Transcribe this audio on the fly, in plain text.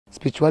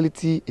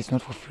Spirituality is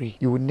not for free.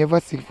 You will never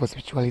seek for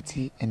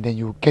spirituality and then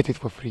you get it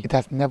for free. It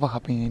has never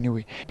happened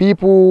anyway.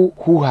 People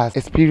who has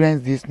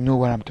experienced this know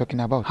what I'm talking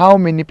about. How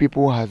many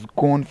people has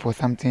gone for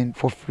something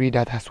for free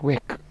that has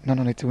worked? No,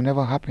 it will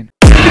never happen.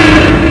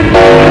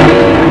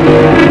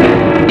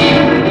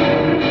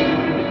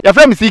 Your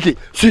friend is CK.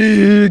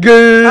 CK.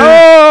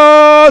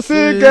 Oh,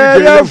 CK.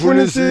 Ya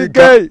funi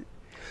CK.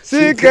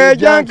 CK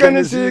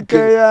jankani CK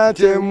ya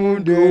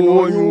temude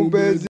no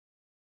nyubezi.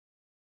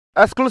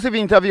 Exclusive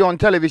interview on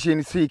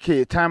television,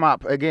 CK. Time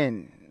up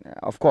again,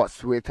 of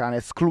course, with an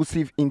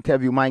exclusive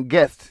interview. My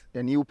guest,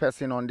 a new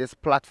person on this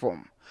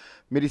platform,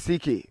 Midi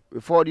CK.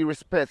 With all due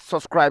respect,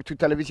 subscribe to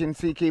Television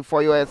CK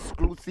for your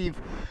exclusive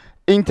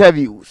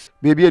interviews.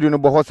 Baby, I don't know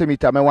about how me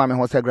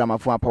grammar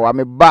for power.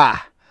 Me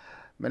ba.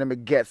 My name is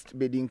guest,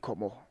 Bedin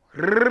Komo.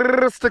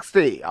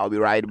 60. I'll be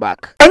right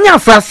back. Anya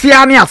asase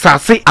ani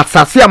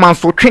asase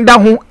amanso twenda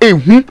ho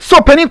ehu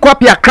so pani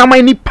kwapi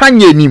akraman ni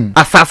panyenim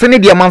asase ne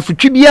de amanso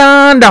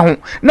twibia nda ho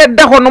na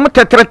da ho no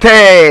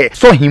tetrete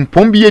so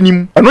himpom bi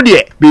enim ono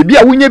de bebi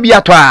a wunya bi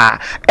ato a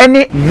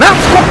ene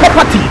Nasco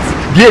Properties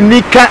de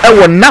nika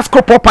ewo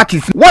Nasco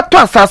Properties wato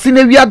asase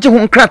ne wiaje ho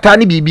nkrata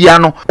ne bibia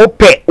no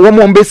ope wo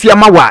mo mbesi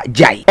amawa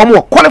jai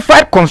omo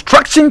qualified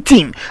construction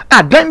team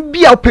adan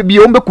bia ope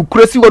bia ombe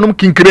kukurasi wonum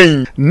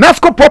kinkren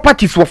Nasco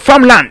Properties wo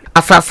farmland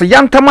asase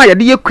yantama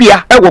yade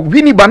yekua ewo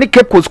Winneba ne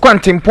Cape Coast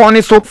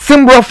Quantimpon so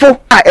Simbrofo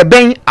a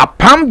eben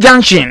Apam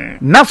Junction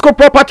Nasco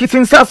Properties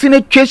insase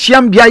ne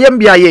twehia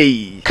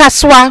mbiaye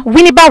Cassava,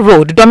 Winneba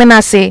Road,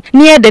 Dominase,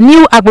 near the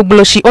new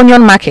Agbogloshi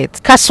Onion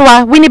Market.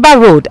 Cassava,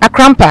 Winneba Road,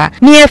 Akrampa,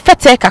 near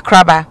Fete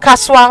Kakraba.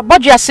 Cassava,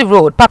 Bojiasi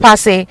Road,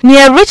 Papase,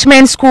 near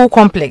Richmond School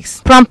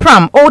Complex.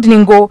 Pram, Old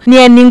Ningo,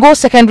 near Ningo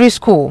Secondary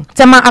School.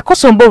 Tema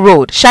Akosombo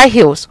Road, Shai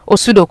Hills,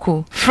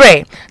 Osudoku.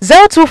 Frey,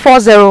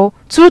 0240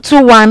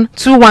 221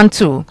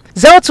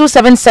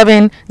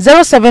 0277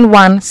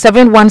 071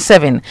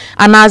 717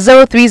 and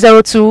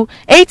 0302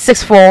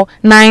 864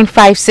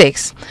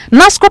 956.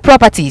 Nasco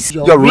Properties,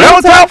 your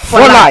realtor for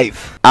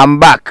life. I'm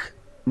back,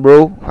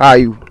 bro. How are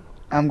you?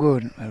 I'm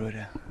good, my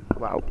brother.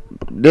 Wow,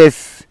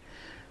 this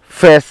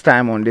first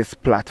time on this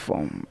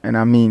platform, and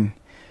I mean,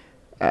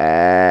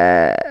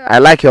 I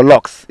like your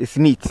locks. It's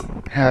neat.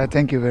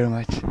 Thank you very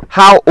much.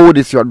 How old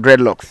is your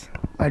dreadlocks?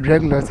 My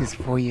dreadlocks is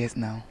 4 years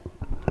now.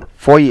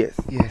 4 years?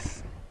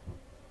 Yes.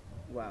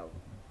 Wow.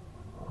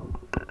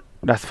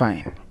 That's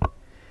fine.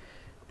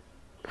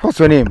 What's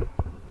your name?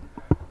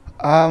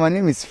 My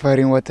name is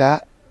Farin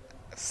Water,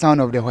 son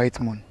of the white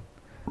moon.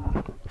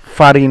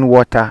 Farin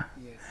Water.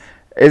 Yes.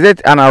 Is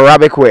it an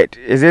Arabic word?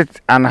 Is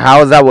it an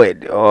Hausa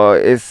word? Or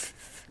is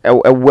a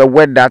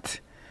word that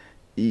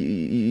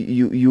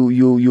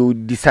you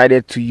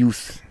decided to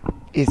use?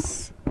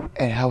 It's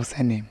a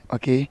Hausa name,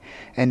 okay?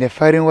 And the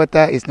Farin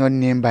Water is not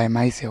named by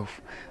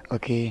myself,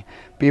 okay?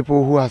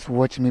 People who has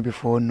watched me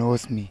before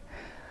knows me.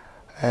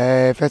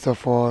 First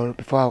of all,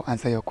 before I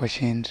answer your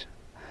questions,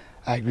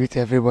 I greet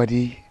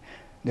everybody,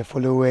 the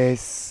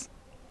followers,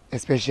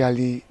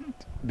 especially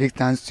big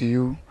thanks to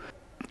you.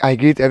 I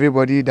greet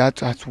everybody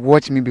that has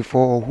watched me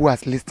before or who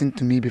has listened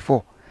to me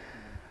before.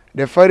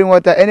 The Farin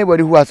Water,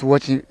 anybody who has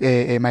watched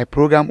my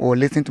program or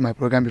listened to my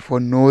program before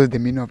knows the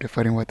meaning of the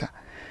Farin Water.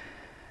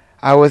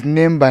 I was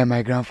named by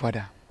my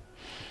grandfather.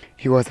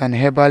 He was an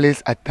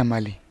herbalist at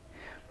Tamale.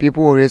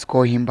 People always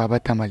call him Baba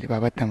Tamale,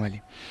 Baba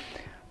Tamale.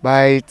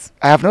 But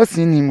I have not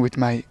seen him with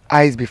my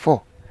eyes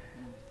before.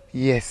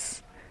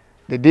 Yes.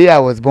 The day I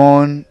was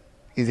born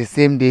is the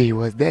same day he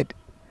was dead.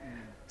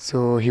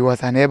 So he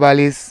was an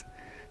herbalist.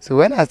 So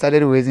when I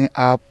started raising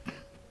up,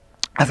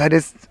 I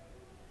started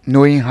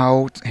knowing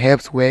how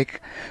herbs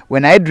work.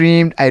 When I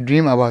dream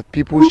about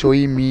people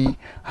showing me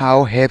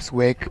how herbs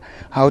work,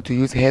 how to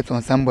use herbs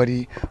on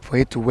somebody for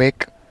it to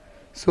work.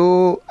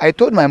 So I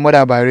told my mother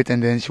about it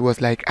and then she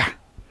was like,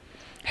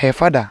 her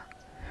father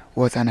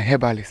was an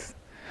herbalist.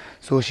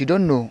 So she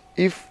don't know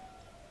if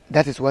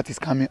that is what is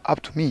coming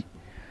up to me.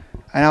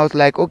 And I was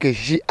like, okay,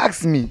 she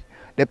asked me,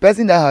 the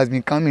person that has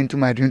been coming into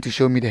my dream to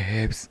show me the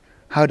herbs,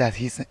 how does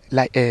he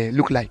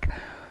look like?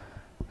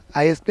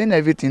 I explained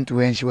everything to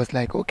her and she was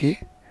like,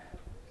 okay,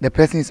 the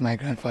person is my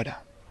grandfather.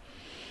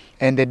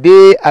 And the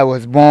day I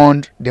was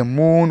born, the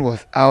moon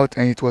was out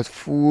and it was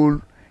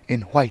full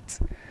in white.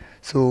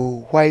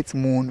 So white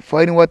moon,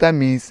 Farin Water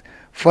means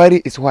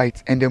fairy is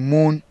white and the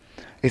moon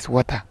is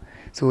water.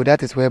 So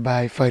that is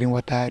whereby Farin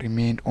Water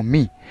remained on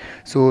me.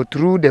 So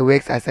through the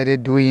works I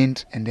started doing,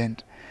 and then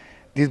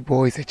this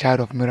boy is a child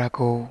of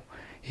miracle.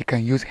 He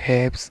can use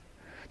herbs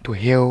to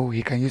heal,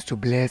 he can use to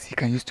bless, he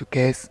can use to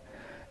curse.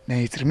 Then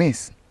it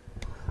remains.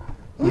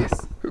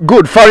 Yes.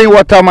 Good. Farin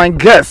Water, my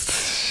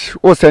guest.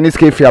 O seni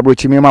skefi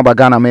abrochi mema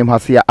bagana mem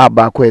hasia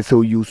aba kwe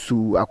so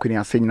yusu akwini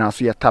asenyi na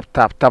so ya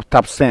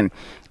tap send.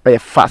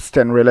 Fast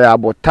and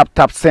reliable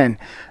tap send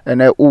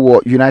and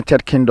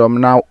United Kingdom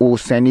now o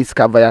send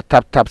Cassava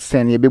tap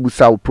send ye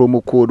bebusa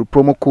promo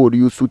code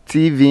use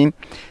TV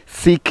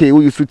CK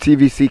we use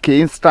TV CK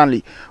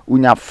instantly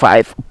unya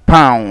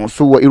 £5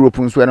 so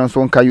Europe nso and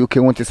so nka UK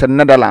want to say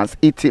Netherlands,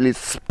 Italy,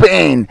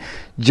 Spain,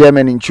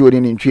 Germany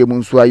including in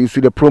Twemu so I use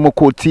the promo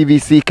code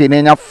TVCK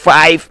nenya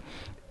 €5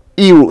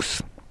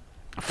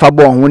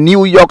 Fabon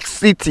New York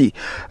City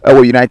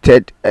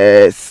United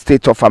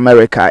States of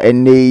America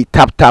and they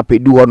tap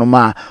do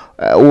honoma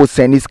o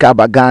seniska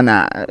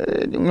bagana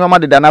nyoma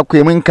de dana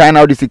kwem kan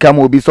na odisi kam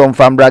obi so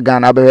mfambra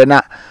Ghana be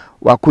na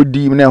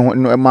wakodi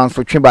ne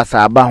manso tweba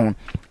sa aba ho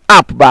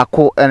app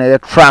bako and a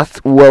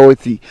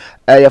trustworthy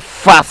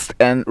fast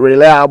and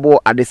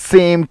reliable at the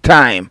same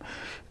time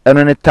and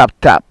on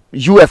tap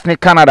US ne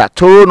Canada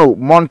Toronto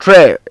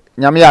Montreal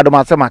nyame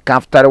adoma se maka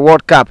after the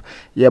World Cup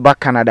ye ba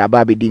Canada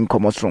ba be din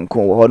komo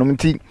sonko honum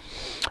ti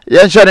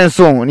ye share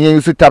so ne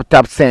use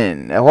tap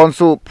send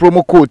honso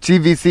promo code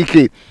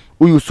TVCK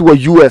we use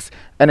US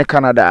and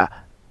Canada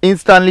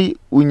instantly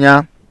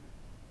unya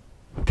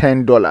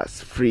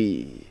 $10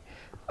 free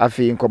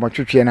afi nkomo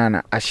twetwe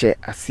na ahye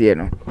ase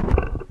no.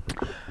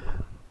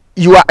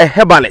 You are a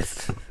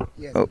herbalist.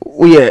 Yes.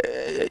 We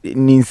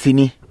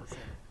ninsini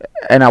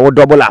and I will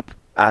double up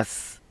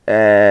as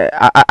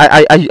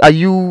are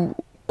you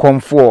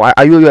comfort?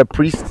 Are you a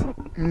priest?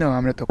 No,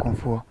 I'm not a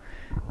comfort.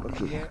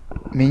 Okay.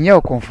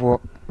 Minya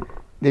comfort.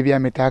 Debi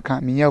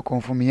ametaka minya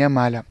comfort minya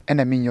mala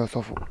and a minya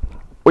sofo.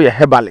 Oh, a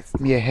herbalist.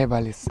 Me a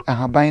herbalist.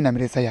 Ahaban na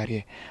mresa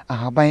yare.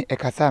 Ahaban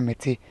ekasa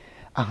mete.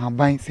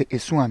 Ahaban se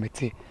esu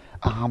amete.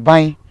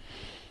 Ahaban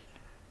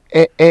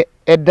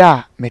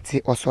eda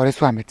mete osore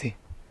so amete.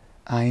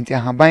 Inti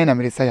ahaban na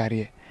mresa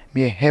yare.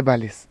 Me a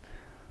herbalist.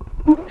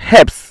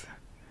 Herbs.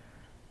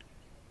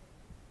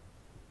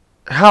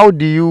 How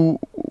do you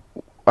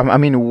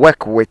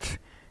work with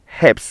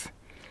herbs?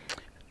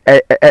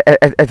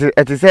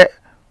 It is a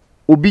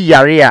ubi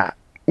yarea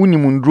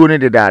unimundrone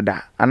de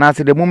dada. And as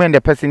the moment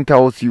the person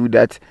tells you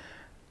that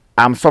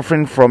I'm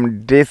suffering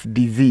from this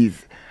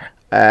disease,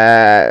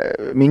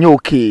 minyo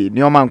okay,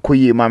 nyoman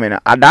koye mamena.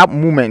 At that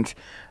moment,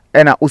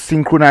 and I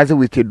synchronize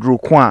with a drew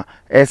kwa,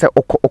 as a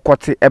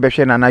okote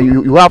ebeshen, and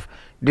you have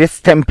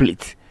this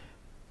template.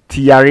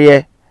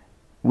 Tiare,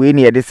 we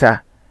near this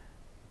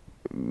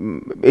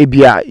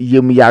ebia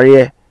yem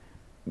yare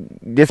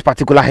this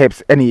particular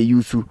herbs any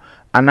use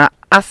and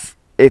as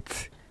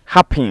it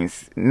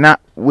happens na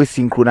we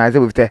synchronize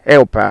with the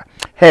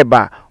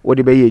herba what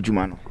the be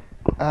ejuma no.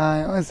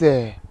 I want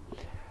say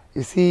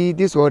you see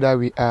this world that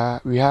we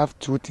are, we have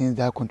two things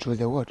that control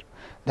the world.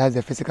 That's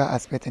the physical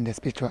aspect and the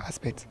spiritual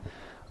aspect.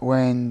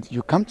 When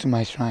you come to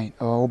my shrine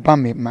or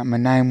obame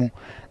manaimu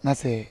na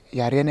say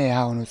yare na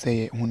ha no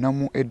say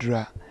hunamu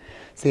edra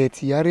say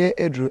ti yare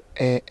edru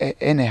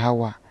ene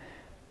hawa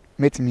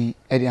met me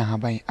edi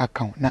ahaban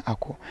account na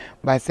ako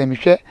ba se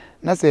mehwe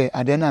na se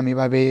ade na me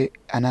ba be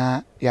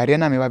ana yare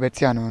na me ba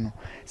beti ano no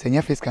se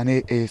nya fiska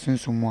na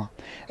sunsumu a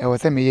e wo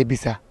se me ye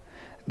bisa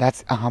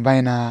that's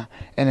ahaban na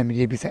ena me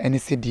ye bisa ene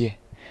sedie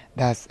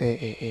that's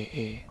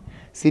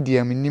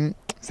sedie minim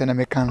se na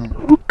me kan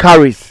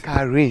Carries.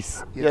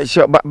 Yes. Yeah,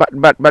 sure,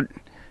 but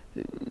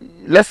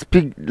let's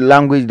speak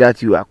language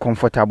that you are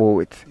comfortable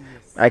with.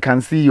 Yes. I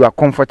can see you are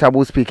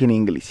comfortable speaking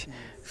English. Yes.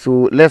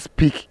 So let's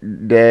speak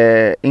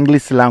the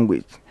English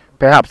language.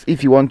 Perhaps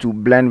if you want to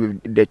blend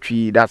with the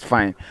tree, that's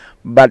fine.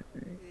 But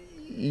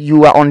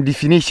you are on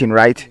definition,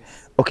 right?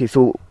 Yes. Okay,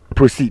 so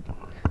proceed.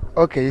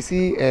 Okay,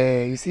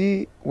 you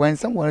see, when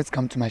someone has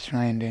come to my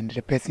shrine and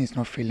the person is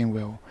not feeling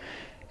well,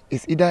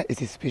 it's either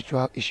it's a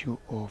spiritual issue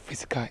or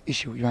physical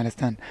issue. You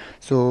understand?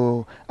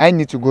 So I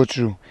need to go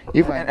through.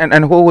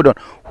 And hold on,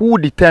 who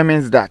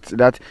determines that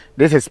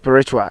this is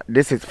spiritual,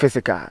 this is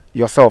physical?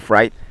 Yourself,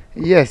 right?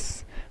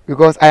 Yes.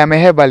 Because I am a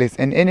herbalist,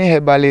 and any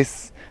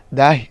herbalist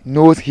that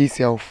knows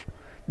himself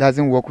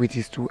doesn't work with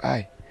his two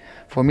eyes.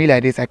 For me,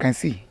 like this, I can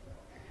see.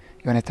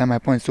 You understand my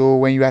point? So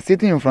when you are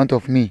sitting in front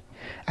of me,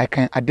 I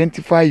can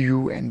identify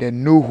you and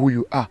then know who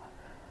you are.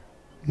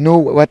 Know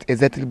what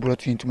exactly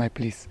brought you into my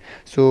place.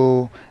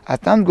 So as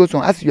time goes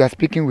on, as you are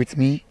speaking with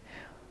me,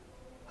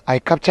 I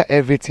capture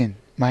everything.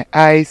 My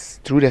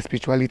eyes, through the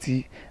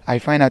spirituality, I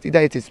find out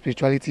either it is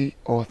spirituality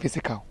or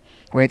physical.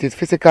 When it is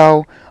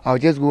physical, I'll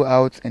just go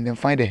out and then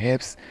find the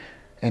herbs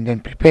and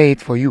then prepare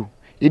it for you.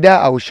 Either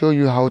I will show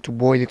you how to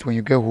boil it when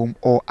you get home,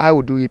 or I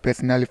will do it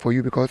personally for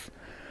you, because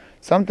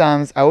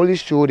sometimes I only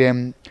show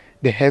them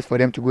the herbs for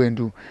them to go and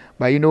do.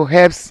 But you know,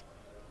 herbs,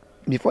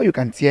 before you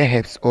can tear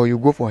herbs or you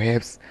go for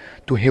herbs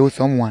to heal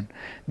someone,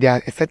 there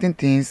are certain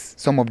things,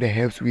 some of the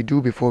herbs we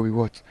do before we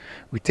what?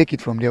 We take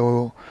it from there,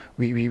 or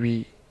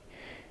we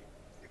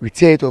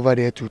tear it over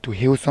there to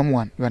heal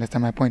someone. You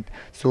understand my point?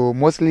 So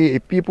mostly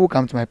if people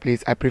come to my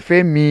place, I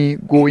prefer me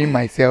going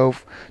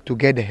myself to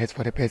get the heads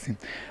for the person.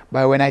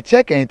 But when I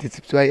check into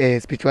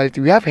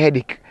spirituality, we have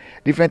headache,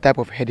 different type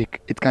of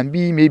headache. It can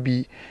be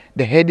maybe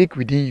the headache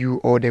within you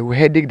or the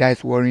headache that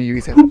is worrying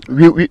you.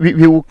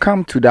 We will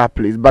come to that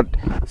place, but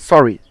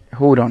sorry,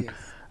 hold on. Yes.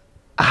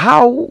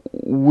 How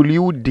will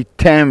you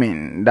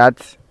determine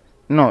that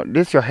no,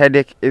 this your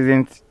headache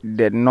isn't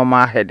the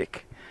normal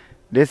headache?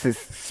 This is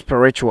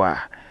spiritual.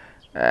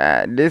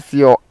 This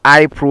your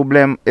eye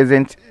problem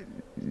isn't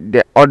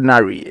the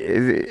ordinary.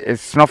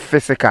 It's not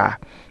physical.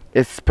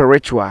 It's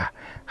spiritual.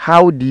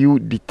 How do you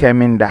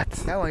determine that?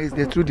 That one is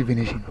the true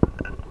divination.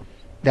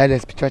 That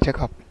is spiritual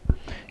checkup.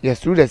 Yes,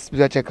 through the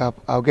spiritual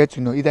checkup, I'll get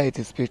to know either it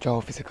is spiritual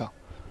or physical.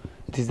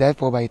 It is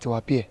therefore by it will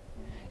appear.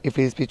 If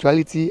it is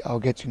spirituality, I'll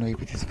get to know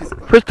if it is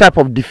physical. Which type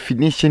of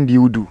definition do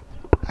you do?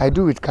 I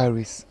do with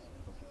calories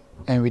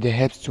and with the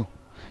herbs too.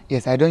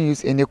 Yes, I don't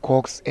use any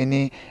cocks,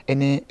 any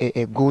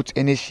a goat,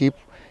 any sheep,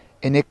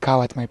 any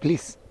cow at my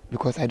place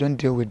because I don't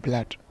deal with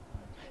blood.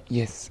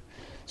 Yes,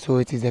 so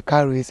it is the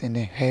calories and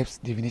the herbs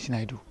divination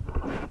I do.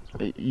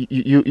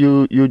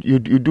 You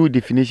do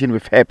definition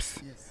with herbs.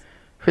 Yes.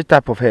 Which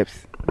type of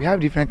herbs? We have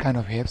different kind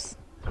of herbs.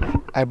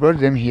 I brought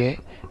them here.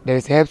 There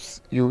is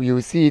herbs.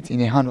 You see it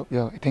in a hand.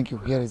 Thank you.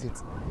 Here is it.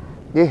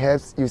 The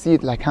herbs you see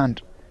it like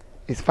hand.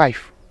 It's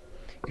 5.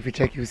 If you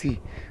check, you see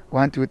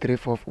 1, 2, 3,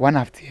 4. 1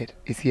 after it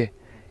is here.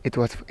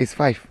 It's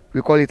 5.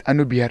 We call it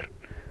anubiar.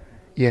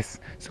 Yes.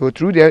 So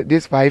through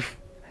this 5,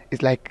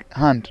 it's like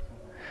hand.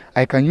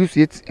 I can use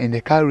it in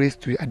the calories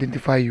to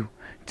identify you,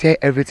 tell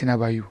everything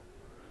about you.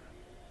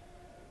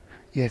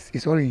 Yes,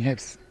 it's all in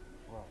herbs.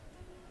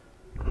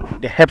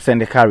 The herbs and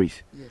the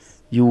carries.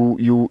 Yes. You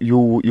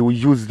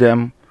use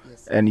them,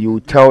 Yes. and you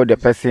tell the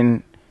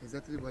person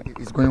Exactly what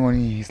is going on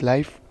in his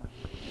life,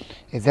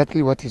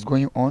 exactly what is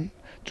going on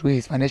through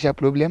his financial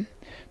problem,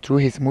 through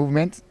his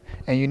movement.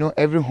 And you know,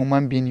 every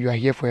human being, you are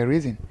here for a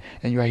reason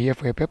and you are here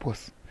for a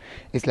purpose.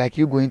 It's like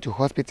you going to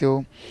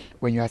hospital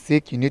when you are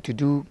sick. You need to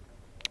do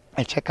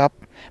a checkup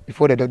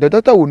before the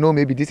doctor will know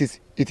maybe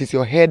it is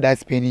your head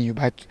that's paining you,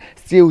 but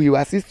still he will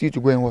assist you to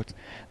go and what,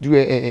 do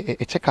a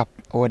checkup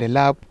or the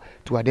lab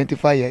to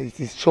identify it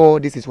is sure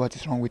this is what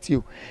is wrong with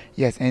you.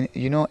 Yes, and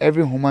you know,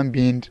 every human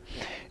being,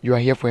 you are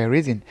here for a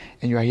reason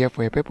and you are here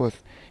for a purpose.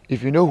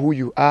 If you know who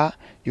you are,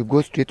 you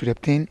go straight to the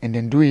thing and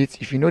then do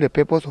it. If you know the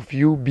purpose of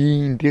you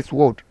being in this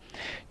world,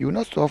 you will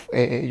not suffer,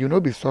 you will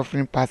not be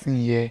suffering, passing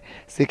here,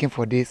 seeking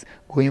for this,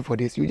 going for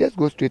this. You just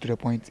go straight to the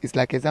point. It's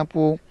like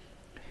example,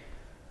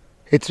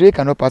 a train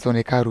cannot pass on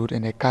a car road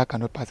and a car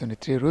cannot pass on a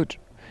train road.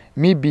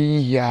 Me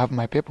being here, I have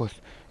my purpose.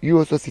 You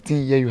also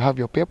sitting here, you have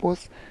your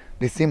purpose,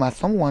 the same as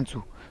someone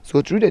too.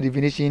 So through the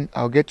divination,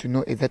 I'll get to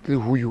know exactly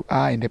who you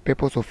are and the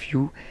purpose of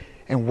you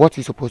and what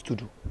you're supposed to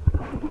do.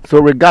 so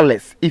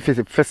regardless if it's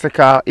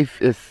physical,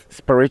 if it's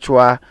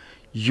spiritual,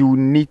 you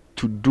need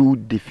to do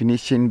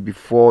definition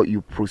before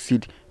you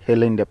proceed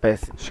healing the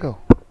person. Sure.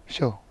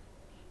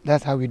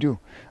 That's how we do.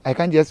 I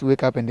can't just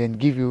wake up and then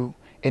give you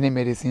any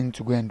medicine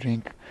to go and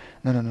drink.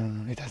 No.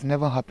 It has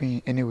never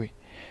happened anyway.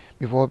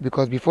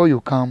 Because before you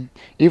come,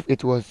 if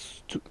it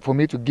was for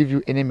me to give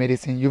you any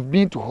medicine, you've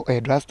been to a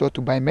drugstore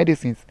to buy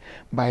medicines,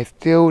 but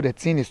still the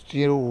thing is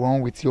still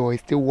wrong with you or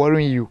it's still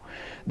worrying you.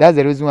 That's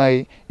the reason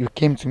why you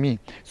came to me.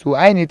 So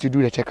I need to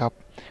do the checkup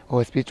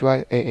or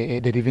spiritual,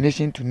 the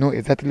divination to know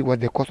exactly what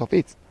the cause of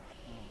it.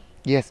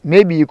 Yes,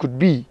 maybe it could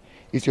be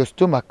it's your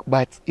stomach,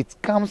 but it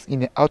comes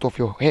in and out of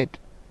your head.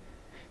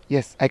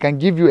 Yes, I can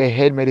give you a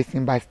head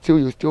medicine, but still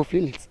you still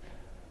feel it.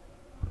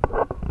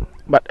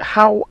 But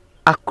how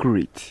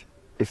accurate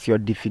is your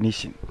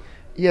definition?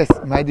 Yes,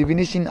 my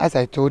divination, as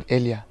I told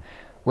earlier,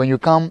 when you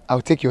come,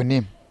 I'll take your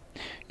name,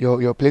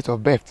 your place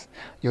of birth,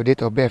 your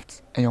date of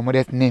birth, and your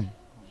mother's name.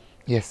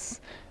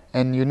 Yes,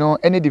 and you know,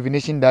 any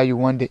divination that you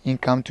want the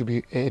income to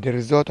be, the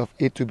result of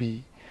it to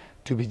be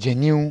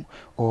genuine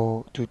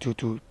or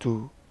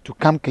to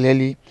come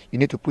clearly, you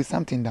need to put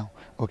something down.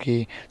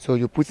 Okay, so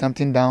you put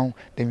something down,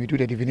 then we do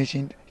the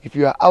divination. If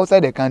you are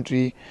outside the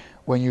country,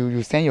 when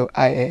you send your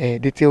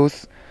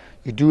details,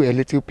 you do a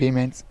little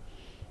payment,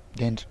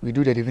 then we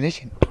do the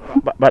divination.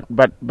 But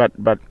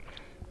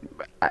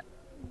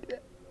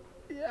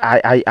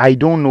I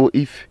don't know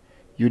if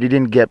you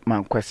didn't get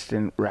my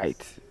question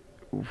right.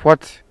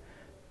 What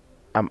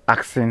I'm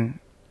asking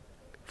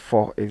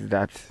for is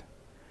that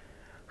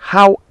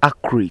how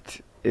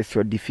accurate is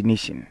your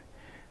definition?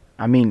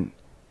 I mean,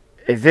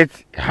 is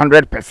it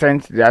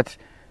 100% that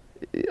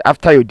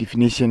after your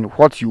definition,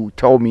 what you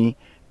tell me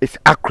is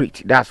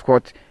accurate? That's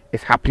what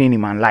is happening in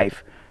my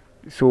life.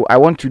 So I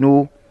want to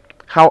know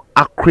how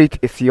accurate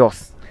is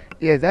yours.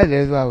 Yes, that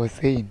is what I was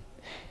saying.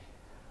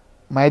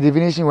 My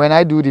divination, when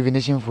I do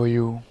divination for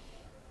you,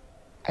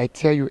 I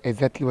tell you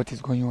exactly what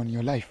is going on in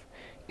your life.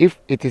 If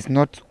it is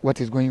not what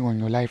is going on in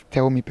your life,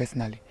 tell me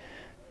personally.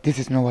 This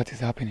is not what is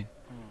happening.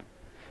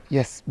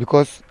 Yes,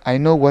 because I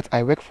know what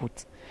I work for,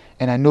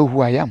 and I know who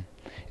I am,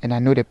 and I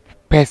know the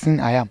person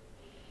I am.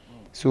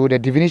 So the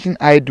divination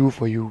I do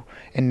for you,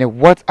 and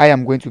what I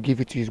am going to give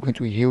it to you is going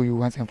to heal you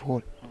once and for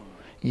all.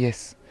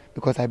 Yes,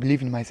 because I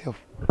believe in myself.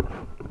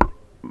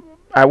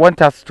 I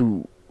want us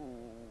to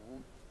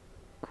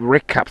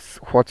recap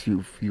what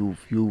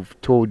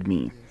you've told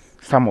me.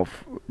 Some of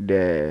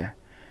the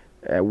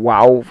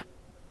wow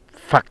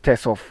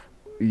factors of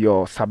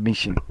your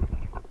submission.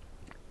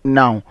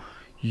 Now,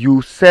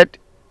 you said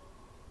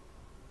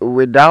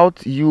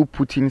without you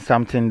putting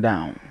something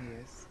down,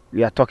 Yes.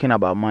 we are talking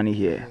about money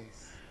here.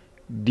 Yes.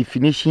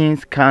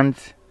 Definitions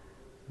can't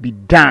be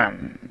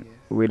done Yes.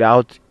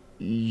 without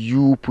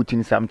you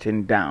putting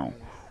something down.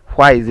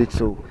 Why is it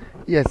so?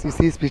 Yes, you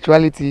see,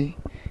 spirituality,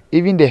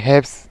 even the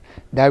herbs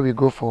that we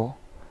go for,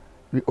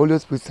 we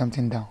always put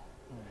something down.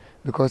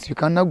 Because you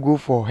cannot go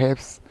for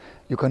herbs,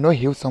 you cannot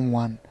heal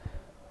someone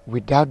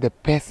without the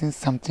person,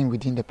 something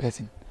within the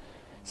person.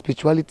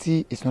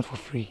 Spirituality is not for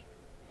free.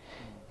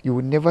 You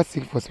will never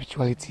seek for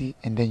spirituality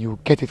and then you will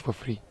get it for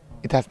free.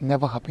 It has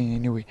never happened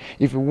anyway.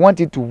 If you want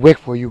it to work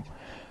for you,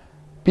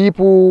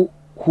 people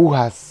who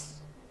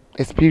has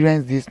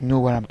experienced this know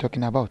what I'm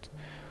talking about.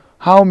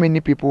 How many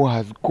people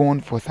has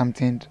gone for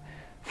something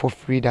for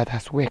free that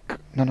has worked?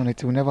 No,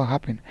 it will never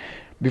happen.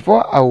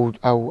 Before I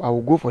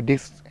will go for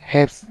this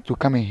herbs to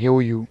come and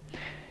heal you.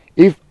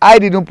 If I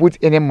didn't put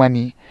any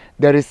money,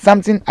 there is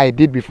something I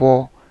did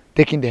before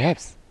taking the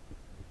herbs.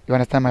 You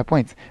understand my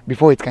point?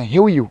 Before it can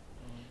heal you.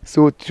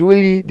 So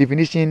truly,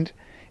 definition,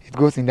 it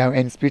goes in down,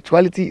 and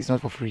spirituality is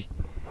not for free.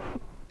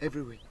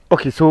 Everywhere.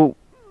 Okay, so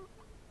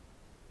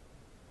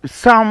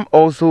some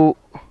also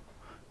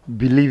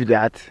believe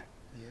that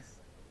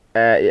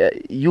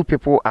you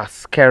people are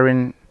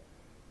scaring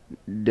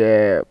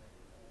the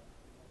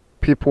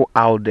people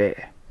out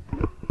there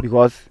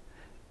because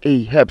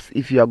helps.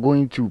 If you are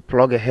going to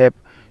plug a herb,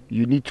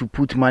 you need to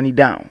put money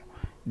down.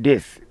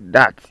 This,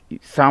 that.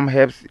 Some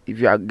herbs, if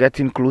you are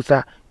getting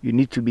closer, you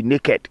need to be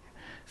naked.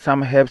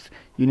 Some herbs,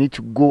 you need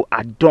to go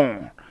at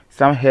dawn.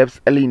 Some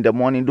herbs, early in the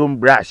morning, don't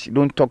brush,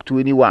 don't talk to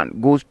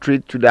anyone. Go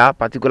straight to that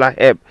particular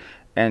herb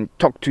and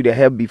talk to the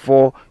herb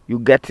before you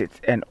get it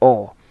and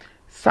all.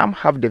 Some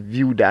have the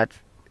view that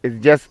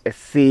it's just a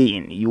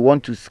saying. You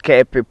want to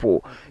scare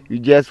people. You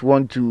just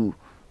want to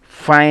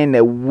find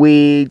a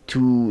way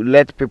to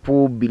let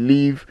people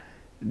believe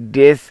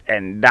this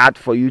and that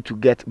for you to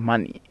get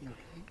money.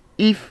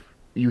 If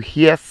you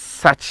hear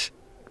such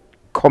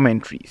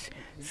commentaries,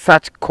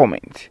 such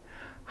comments,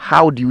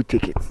 how do you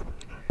take it?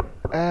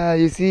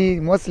 You see,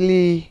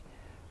 mostly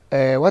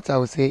what I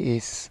would say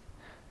is,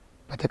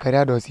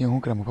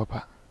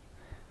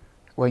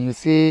 when you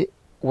say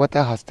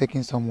water has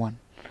taken someone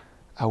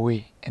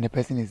away and the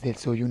person is dead,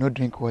 so you not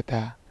drink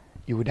water,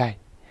 you will die.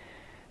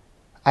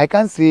 I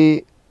can't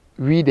say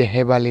we the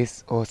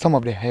herbalists or some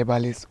of the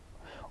herbalists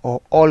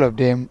or all of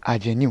them are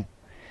genuine.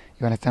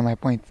 You understand my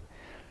point?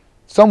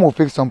 Some will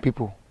fix some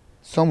people.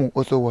 Some will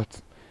also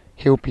what?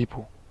 Heal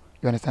people.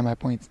 You understand my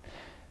point?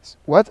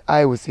 What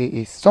I will say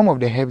is some of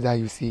the herbs that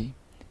you see,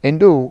 and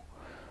though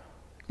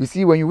you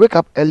see when you wake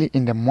up early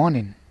in the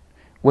morning,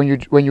 when you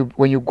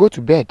go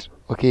to bed,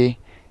 okay,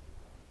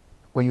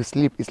 when you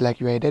sleep, it's like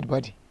you are a dead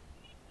body.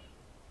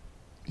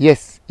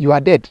 Yes, you are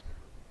dead.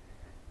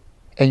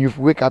 And you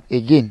wake up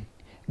again.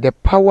 The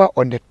power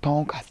on the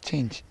tongue has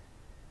changed.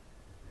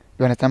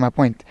 You understand my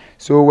point?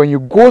 So when you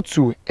go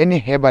to any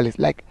herbalist,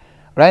 like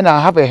right now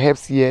I have a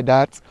herbs here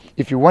that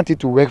if you want it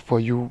to work for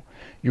you,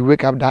 you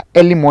wake up that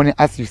early morning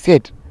as you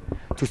said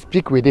to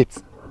speak with it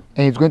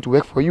and it's going to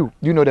work for you.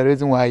 You know the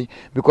reason why?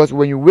 Because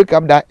when you wake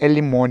up that early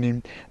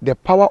morning, the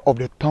power of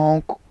the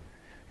tongue,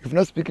 if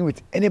not speaking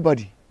with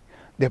anybody,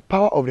 the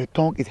power of the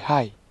tongue is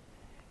high.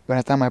 You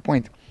understand my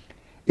point?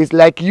 It's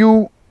like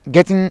you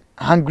getting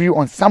hungry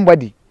on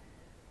somebody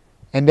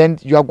and then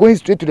you are going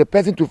straight to the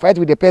person to fight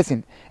with the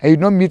person and you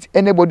don't meet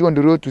anybody on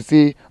the road to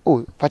say,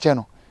 oh,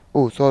 Fachano,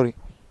 oh, sorry.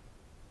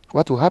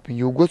 What will happen?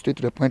 You go straight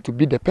to the point to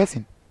beat the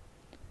person.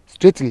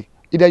 Straightly.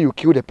 Either you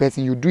kill the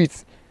person, you do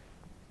it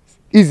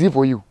easy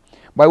for you.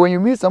 But when you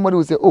meet somebody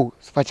who say, oh,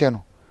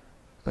 Fachano,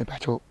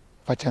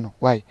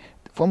 why?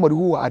 Somebody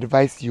who will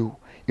advise you,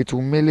 it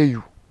will melee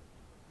you.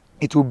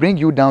 It will bring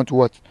you down to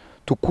what?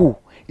 To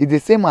cool. It's the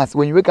same as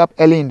when you wake up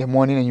early in the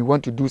morning and you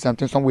want to do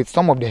something with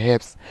some of the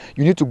herbs.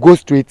 You need to go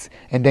straight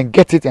and then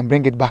get it and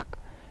bring it back.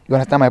 You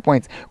understand my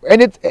point?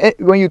 And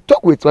when you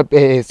talk with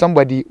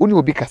somebody, only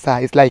will be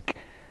Cassava. It's like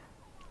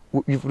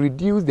you've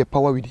reduced the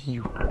power within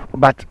you.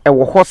 But a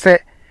wahose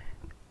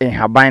in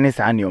her bindings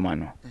and your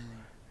mano.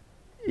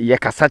 Ye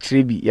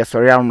Cassachribi, ye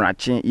Soriam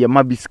Rachi, ye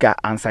Mabiska,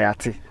 and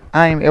Sayati.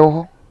 I'm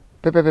Eho.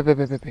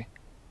 Pepe.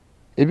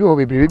 Ebi o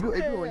bebre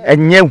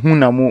enye hu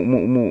na mo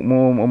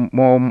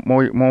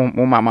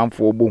mama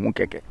fo bo hu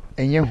keke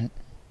enye hu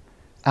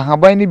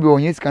ahaban ni bi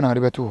onye sika na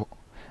rebeto ho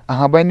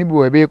ahaban ni bi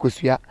o ebe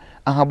ekosua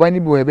ahaban ni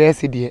bi o ebe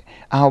esede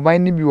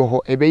ahaban ni bi o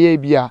ho ebe ye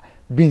bi a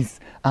beans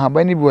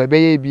ahaban ni bi o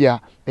ebe ye bi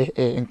a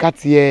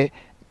nkate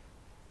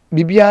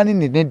bibia ni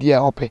ne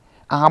dia ope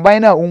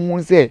ahaban na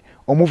ohun se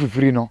omo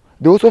fifiri no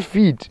they also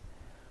feed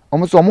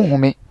omo so omo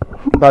home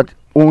but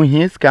on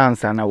his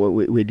cancer na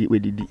we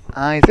didi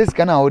it says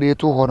kana ori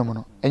to ho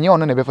no enye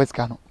ono na be fa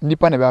sika no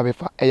nipa na be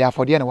fa e ya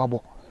afode na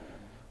wabo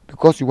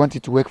because you want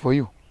it to work for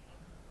you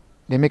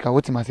they make a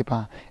what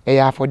masipa e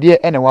ya afode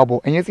e na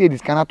wabo enye say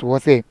this kana to ho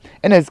say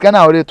e na sika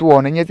na ori to ho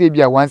no enye say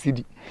bia 1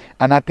 cedi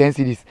ana 10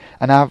 cedis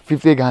ana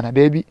 50 Ghana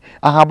there be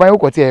ahaban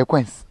ukote e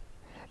coins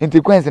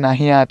into coins na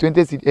here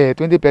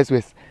 20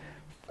 pesos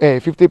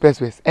 50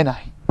 pesos and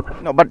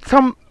no, but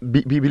some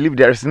believe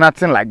there is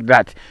nothing like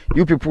that.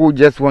 You people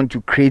just want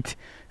to create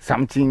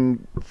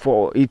something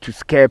for it to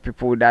scare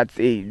people that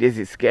hey, this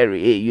is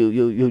scary. Hey,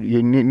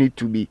 you need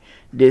to be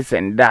this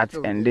and that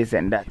and this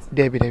and that.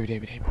 David.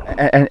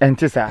 And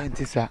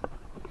Tissa.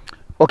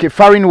 Okay,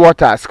 Farin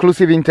Water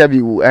exclusive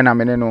interview and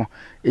no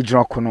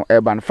ejrokono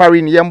urban.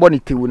 Farin yembo ni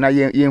tewu na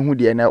yenhu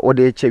de na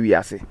ode chewi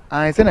ase.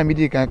 An se na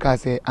midi kan ka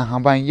se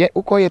ahaban ye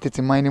ukoye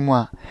teteman ni mu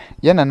a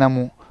ye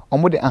nanamu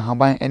omo de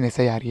ahaban ene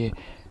se yare.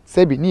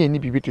 Sebi ni eni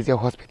bibi te se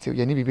hospital,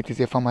 ye ni bibi te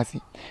se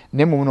pharmacy.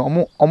 Na emu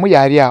no omo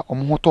yare a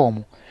omo ho to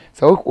omo.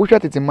 Se wo hwa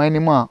teteman ni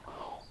mu a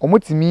omo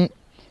timi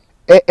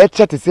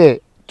che te se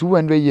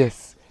 200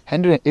 years,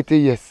 180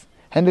 years,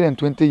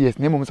 120 years.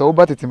 Na emu se wo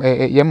ba tetem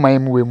ye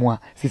man mu we mu a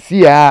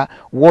sisi ya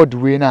word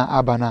we na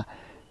abana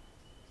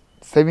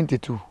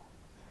 72,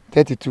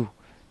 32,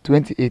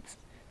 28,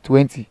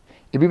 20.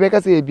 Ebi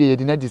beka say ebi ye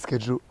di na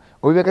diskedro.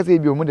 Obi beka say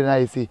ebi omo de na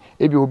ye say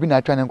ebi obi na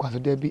atwa ne nkwaso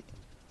de bi.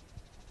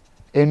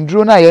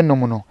 Endro na ye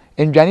nom no,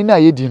 endwane na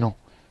ye di no.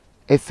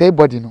 Say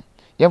body no.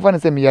 Yemfa ne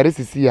say me yare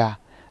sisi ya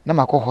na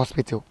makọ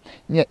hospital.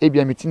 Nya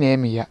ebi ameti na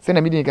eme ya. Se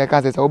na me di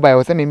ka say oba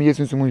ye se na me ye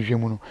sunsumu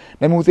hwehwemu no.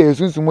 Na me say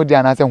sunsumu de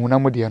ana say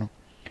hunam de no.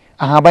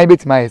 Ahaban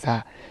betima ye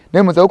sa.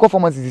 Na me say ukọ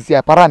pharmacy sisi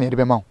ya para na de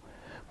be ma wo.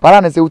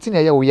 Para na say uti na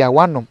ye wo ya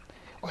wanom.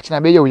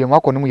 Ochina be ye wo ye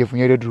makọ no mu ye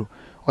funyere duro.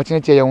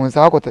 Ochina che ye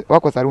wonsa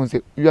wakọsare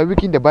wonse you are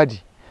weakening the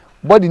body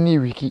ni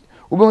wiki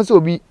obi won se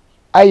obi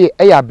aye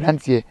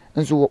abrantie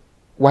nso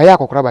waya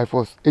akokora by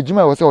force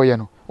ejuma wo se oye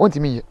no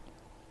ontimi ye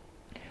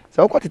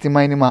sa okọ tete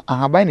man ni ma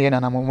ahaban ne ye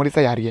na mo de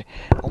sa yare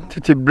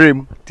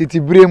Titi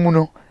brem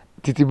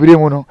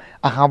no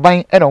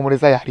ahaban e na mo de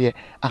sa yare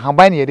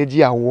ahaban ne ye de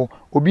gi awo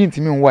obi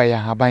ntimi nwo ya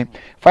ahaban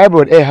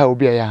fibroid ha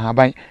obi ya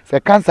ahaban se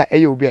cancer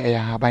obi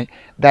ya ahaban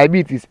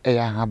diabetes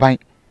ya ahaban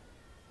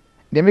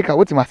de make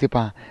what ma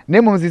sepa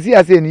na mum sisi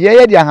ase ni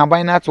ye de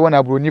ahaban na to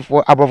na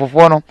bronifo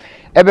abrofofo no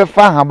ebe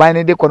fa ahaban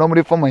ne de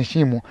konomre for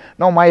machine mu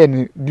na o ma ye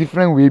ni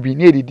different way bi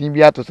na edidin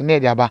bi ato so na e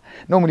de aba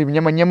na o mu bi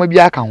nyama bi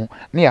aka ho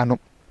na ya no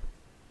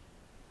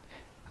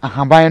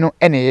ahaban no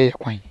ene ye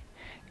kwan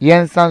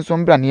yen sanso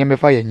mbra ne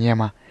yemefa ye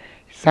nyema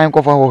san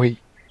kofa ho hi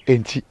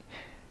enti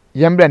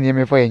yembra ne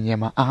yemefa ye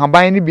nyema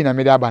ahaban ni bi na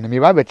me de aba na me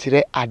ba be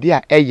kire ade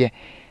a eye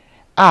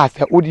a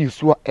se odi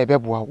su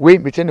ebeboa we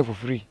be che ne for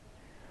free.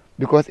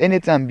 Because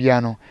anytime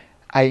biano,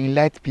 I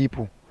enlighten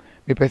people.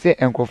 Me per se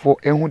enkofo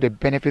who the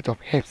benefit of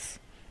herbs.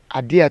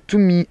 Adhere to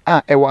me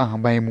ewa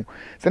ahaban mu.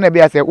 Sena be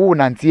say o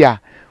nantia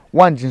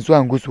one jinso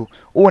anguso.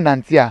 O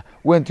nantia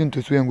went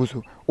into so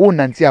anguso. O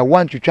nantia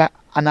one twitwa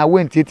ana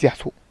went titia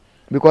so.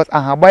 Because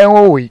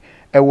ahaban we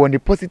on the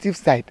positive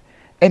side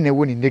and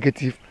on the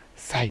negative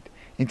side.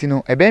 Inti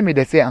no ebe me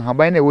de say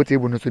ahaban na wo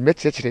table no so me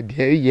chechire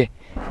de ye.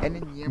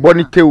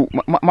 Boni tew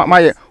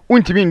ma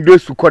untimi ndo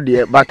su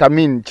kode but I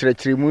mean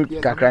chire mu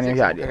kakra ne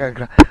hwa de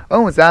kakra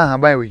ohun sa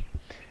ahaban we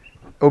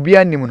obi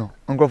anim no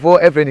nkofo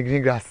every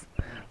green grass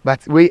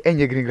but we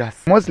enye green grass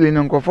mostly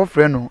no nkofo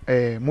frɛ no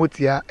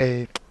motia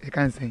you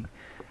can say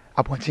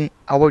aponchi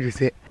what you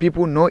say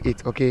people know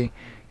it, okay,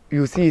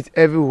 you see it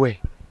everywhere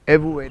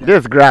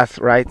this grass,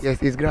 right?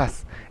 Yes, it's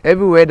grass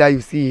everywhere that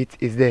you see it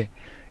is there.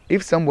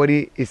 If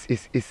somebody is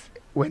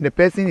when the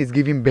person is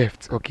giving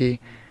birth, okay,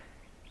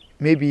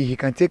 maybe he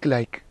can take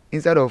like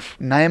instead of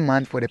 9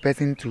 months for the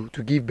person to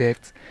give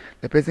birth,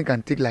 the person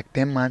can take like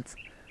 10 months,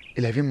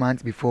 11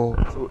 months before.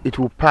 So it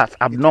will pass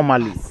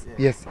abnormally.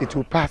 Yes, it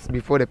will pass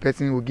before the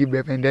person will give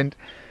birth, and then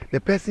the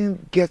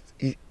person gets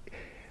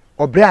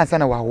or brand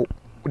sana wa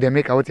they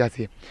make out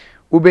here.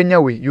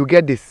 Ubenya way, you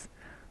get this,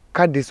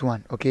 cut this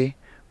one, okay?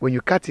 When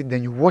you cut it,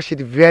 then you wash it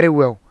very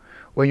well.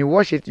 When you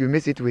wash it, you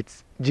mix it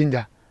with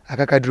ginger,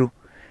 akakadru,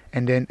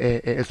 and then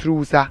a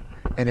sruusa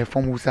and a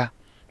fomusa.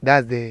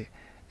 That's the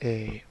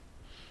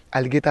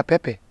alligator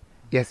pepper.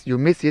 Yes, you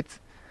mix it,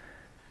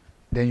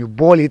 then you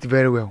boil it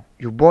very well.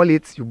 You boil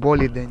it,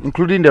 then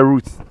including the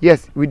roots.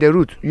 Yes, with the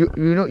root. You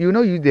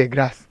know use the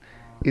grass.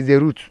 It's the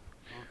root.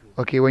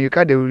 Okay, when you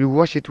cut you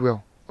wash it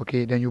well.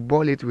 Okay, then you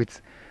boil it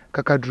with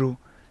kakadru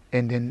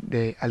and then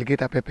the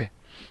alligator pepper.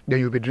 Then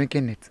you'll be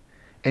drinking it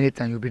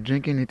anytime. You'll be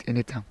drinking it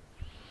anytime.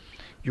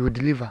 You will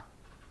deliver.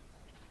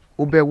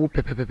 Ube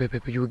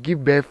pepper. You will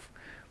give birth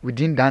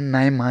within that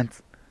 9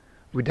 months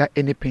without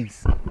any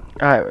pains.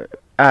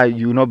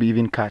 You will not be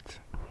even cut.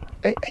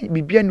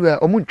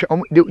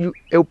 The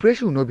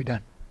operation will not be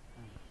done.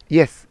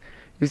 Yes.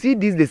 You see,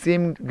 this is the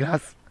same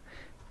grass.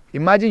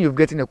 Imagine you've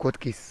gotten a court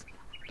case.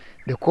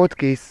 The court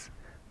case,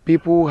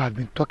 people have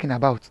been talking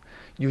about.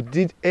 You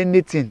did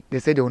anything, they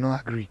said they will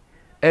not agree.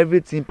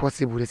 Everything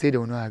possible, they say they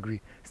will not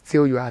agree.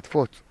 Still, you are at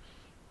fault.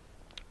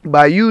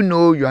 But you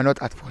know you are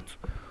not at fault.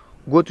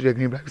 Go to the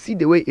green bag. See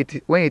the way it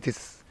is when it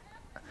is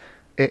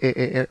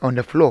on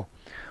the floor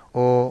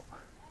or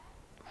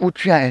you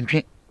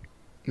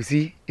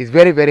see, it's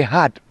very, very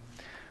hard.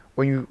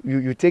 When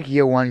you take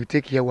here one,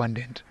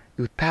 then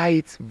you tie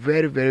it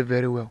very, very,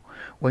 very well.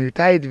 When you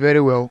tie it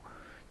very well,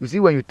 you see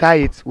when you tie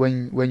it,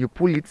 when you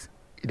pull it,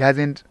 it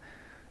doesn't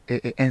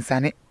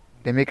ensane.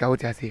 They make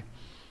out I say.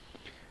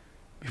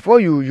 Before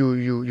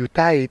you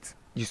tie it,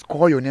 you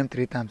call your name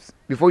 3 times.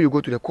 Before you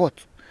go to the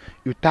court,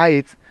 you tie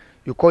it,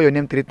 you call your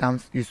name 3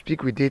 times, you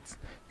speak with it,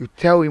 you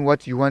tell him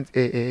what you want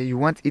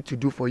it to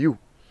do for you.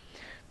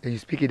 Then you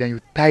speak it and you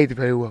tie it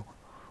very well.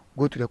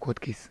 Go to the court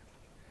case.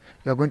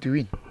 You are going to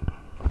win.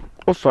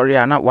 Oh sorry,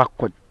 I'm not work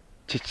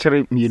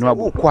chichiri mienu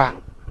abo.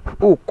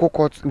 O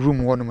court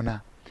room one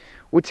na.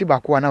 Uchi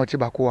bako na uchi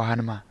bako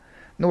hanma.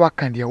 No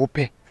wakan dia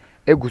ope.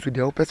 Egu so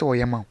dia ope se wo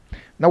yema.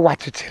 Na wa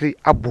chichiri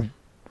abom.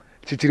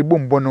 Chichiri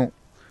bom bono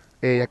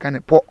ya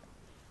kan po.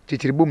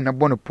 Chichiri bom na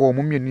bono po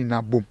mo mienu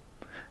na bom.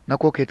 Na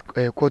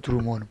court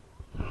room one.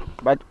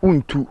 But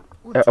untu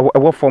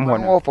what form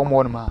one? What form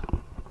one ma.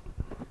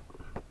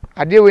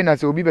 Ade we na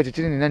se obi be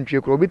chichiri ni na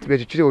ntwe kro obi be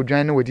chichiri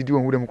odwan na wadidi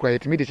won wudam kra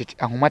yetimi de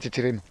ahoma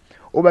chichiri no.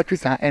 Oba twi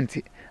san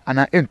enti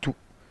ana entu.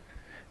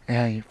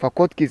 For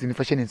court case in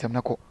fashion in some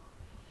nako.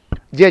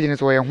 Judge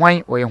is why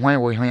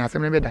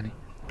asem be dane.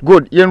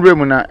 Good.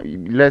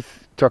 Let's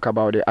talk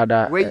about the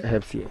other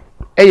herbs here.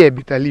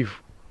 Bitter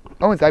leaf.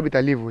 No say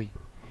bitter leaf we.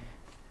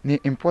 The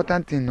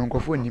important thing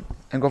nkofo ni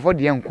nkofo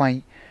de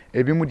enkwan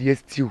ebi mu de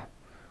stew.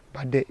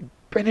 But the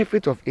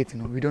benefit of it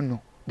we don't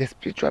know. The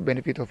spiritual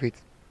benefit of it.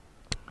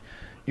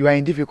 You are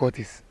in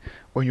difficulties.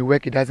 When you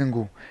work it doesn't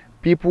go.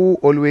 People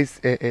always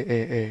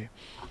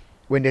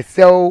when they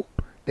sell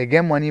they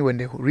get money. When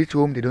they reach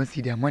home they don't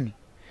see their money.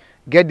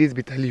 Get this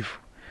bitter leaf.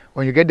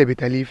 When you get the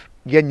bitter leaf,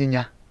 get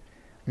nyinya.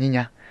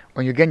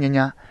 When you get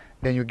nyinya,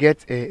 then you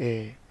get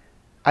a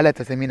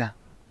aletasemina.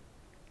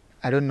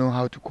 I don't know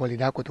how to call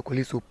it. How to call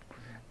it soup.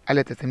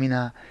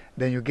 Aletasemina.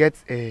 Then you get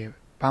a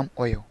palm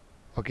oil.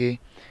 Okay.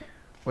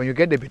 When you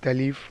get the bitter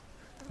leaf,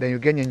 then you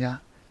get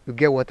nyinya. You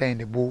get water in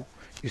the bowl.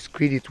 You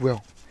squeeze it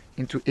well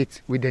into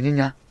it with the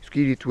nyinya.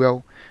 Squeeze it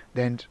well.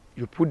 Then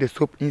you put the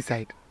soap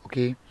inside.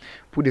 Okay.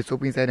 Put the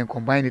soap inside and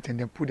combine it, and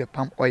then put the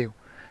palm oil.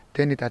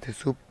 Turn it as a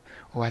soup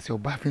or as your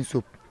bathing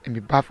soap. And be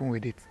bathing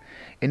with it.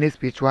 Any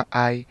spiritual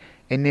eye,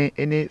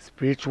 any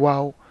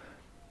spiritual,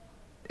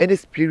 any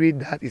spirit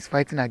that is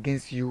fighting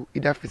against you,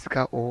 either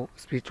physical or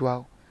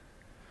spiritual,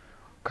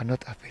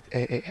 cannot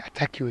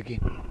attack you again.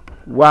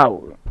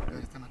 Wow.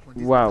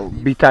 Wow.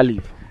 Bitter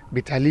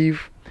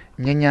leaf,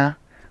 nyanya,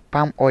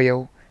 palm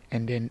oil,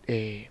 and then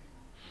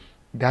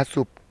that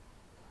soap.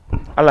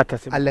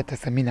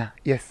 Alatasamina.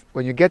 Yes.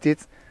 When you get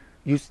it,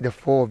 use the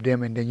 4 of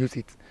them and then use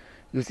it.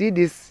 You see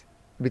this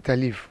bitter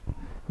leaf?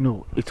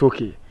 No, it's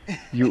okay.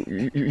 You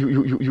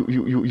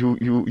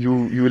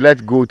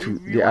let go to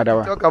the other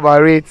one. Talk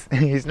about it.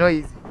 It's not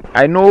easy.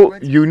 I know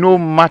you know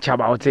much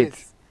about it.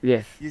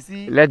 Yes. You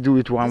see, let's do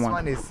it one. This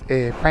one is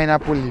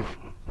pineapple leaf,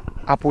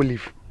 apple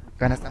leaf.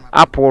 You understand?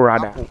 Apple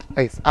rather. Apple.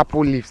 Yes,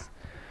 apple leaves.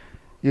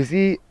 You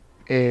see,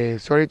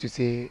 sorry to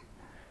say,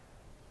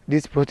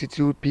 these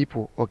prostitute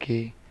people,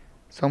 okay,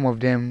 some of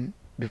them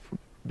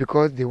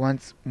because they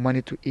want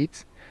money to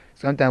eat.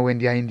 Sometimes when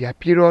they are in their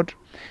period,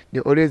 they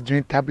always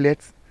drink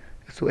tablets.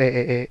 So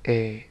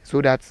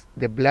that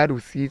the blood will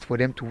cease for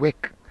them to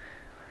work.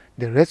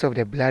 The rest of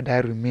the blood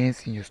that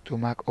remains in your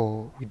stomach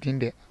or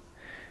within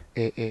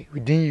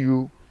within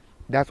you,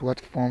 that's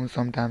what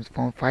sometimes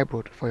form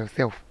fibroid for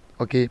yourself.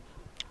 Okay,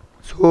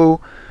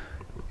 so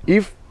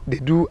if they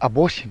do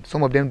abortion,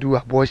 some of them do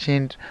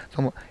abortion.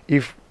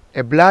 If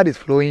a blood is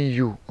flowing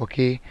you,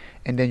 okay,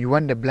 and then you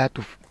want the blood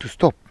to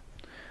stop,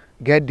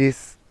 get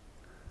these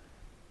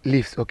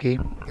leaves, okay,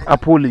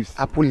 apple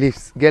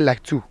leaves. Get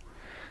like 2.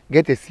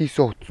 Get a sea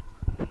salt,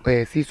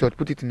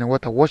 put it in the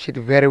water, wash it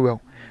very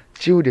well,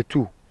 chill the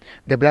 2,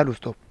 the blood will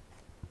stop.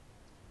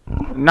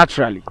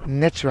 Naturally,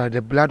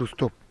 the blood will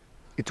stop.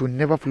 It will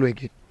never flow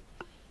again.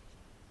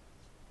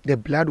 The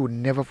blood will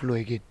never flow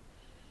again.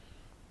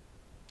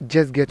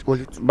 Just get all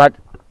it. But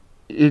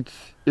it's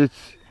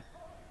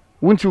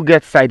won't you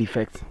get side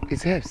effects?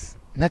 It helps.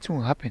 Nothing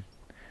will happen.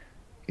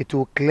 It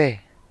will clear.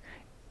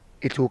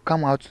 It will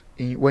come out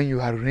when you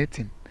are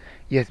urinating.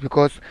 Yes,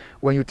 because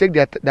when you take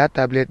that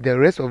tablet, the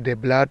rest of the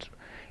blood,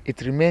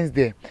 it remains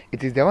there.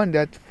 It is the one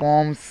that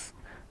forms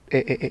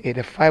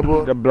the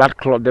fibroid. The blood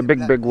clot, the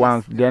big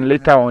ones. Then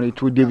later on,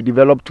 it will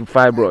develop to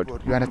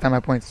fibroid. You understand my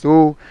point?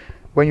 So,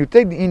 when you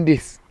take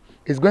this,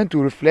 it's going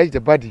to refresh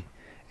the body,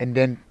 and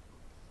then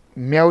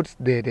melt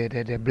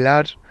the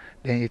blood.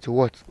 Then it will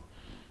what?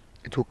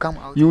 It will come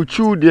out. You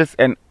chew this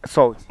and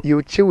salt.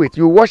 You chew it.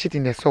 You wash it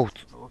in the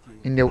salt.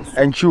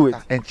 And chew it.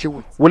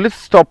 Will it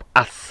stop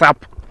as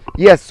sap?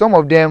 Yes, some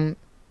of them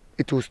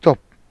it will stop,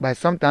 but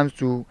sometimes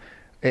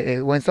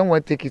when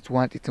someone take it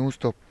once, it won't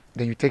stop.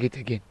 Then you take it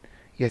again.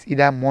 Yes,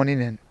 either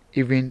morning and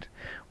evening,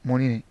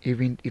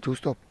 it will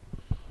stop.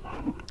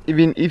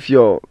 Even if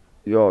your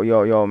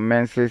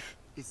menses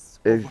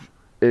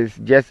is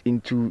just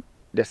into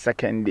the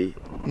second day.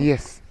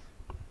 Yes,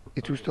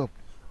 it will stop.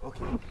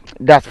 Okay,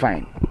 that's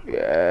fine.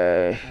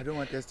 I don't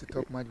want us to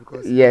talk much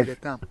because yes, the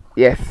time.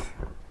 Yes.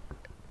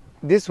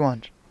 This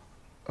one,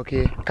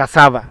 okay,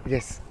 cassava.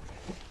 Yes.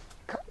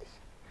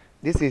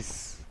 This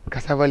is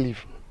cassava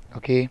leaf,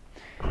 okay.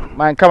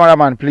 My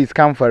cameraman, please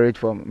come for it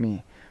for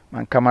me.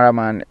 My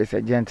cameraman is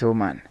a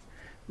gentleman,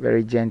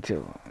 very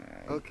gentle.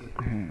 Okay.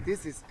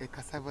 This is a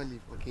cassava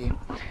leaf, okay.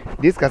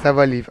 This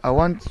cassava leaf, I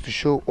want to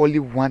show only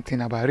one thing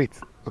about it,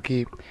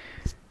 okay.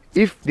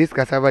 If this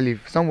cassava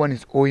leaf, someone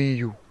is owing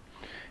you,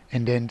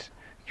 and then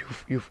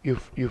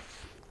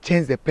you've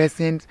changed the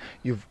person,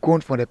 you've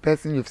gone for the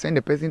person, you've sent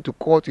the person to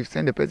court, you've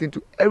sent the person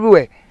to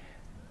everywhere.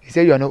 He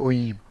said you are not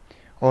owing him,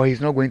 or he's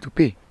not going to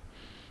pay.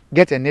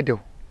 get a needle.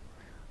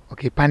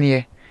 Okay,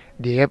 panier.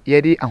 The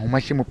yedi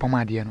ahomashimu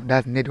pamadiano.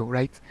 That's needle,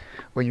 right?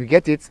 When you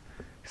get it,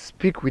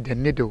 speak with the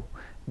needle.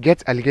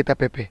 Get alligator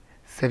pepper,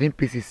 7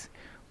 pieces.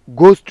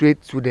 Go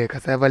straight to the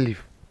cassava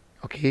leaf.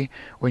 Okay,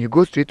 when you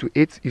go straight to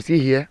it, you see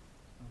here,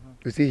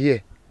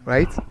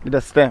 right? The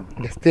stem.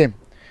 The stem.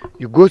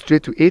 You go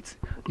straight to it.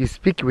 You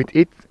speak with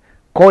it.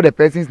 Call the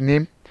person's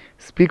name.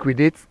 Speak with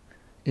it.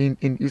 In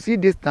you see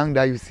this tongue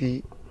that you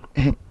see,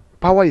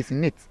 power is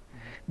in it.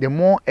 The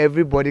more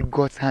everybody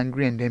got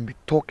hungry and then be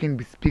talking,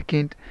 be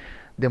speaking,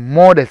 the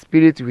more the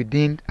spirit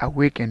within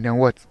awake and then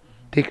what?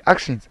 Take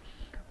actions.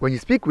 When you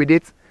speak with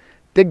it,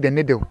 take the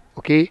needle.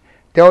 Okay.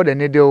 Tell the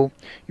needle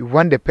you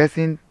want the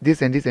person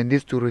this and this and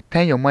this to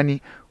return your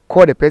money.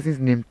 Call the person's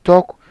name.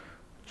 Talk.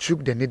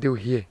 Chook the needle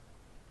here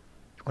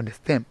on the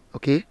stem.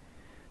 Okay.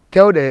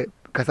 Tell the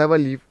cassava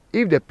leaf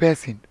if the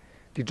person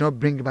did not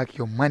bring back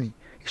your money,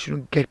 he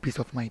shouldn't get peace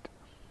of mind.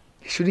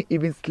 He shouldn't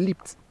even sleep.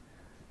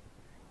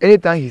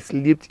 Anytime he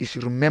sleeps, he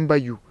should remember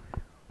you.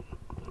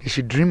 He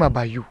should dream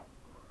about you.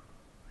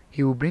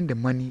 He will bring the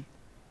money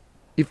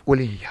if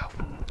only he have.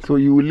 So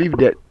you will leave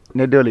the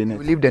needle in it. You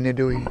will leave the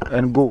needle in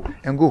and go.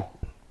 And go.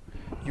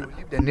 You will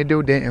leave the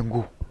needle there and go.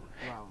 Wow.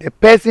 The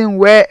person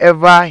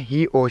wherever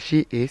he or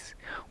she is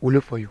will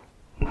look for you.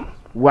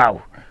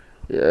 Wow.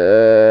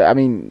 I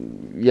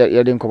mean, you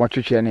didn't come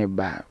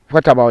to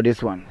what about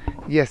this one?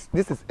 Yes,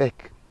 this is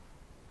egg,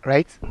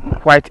 right?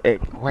 White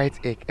egg. White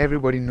egg.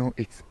 Everybody know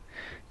it.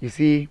 You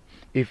see,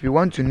 if you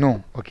want to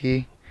know,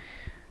 okay,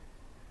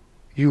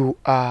 you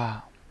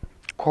are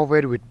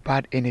covered with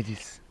bad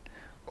energies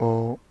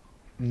or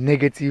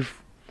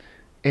negative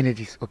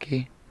energies,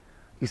 okay?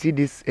 You see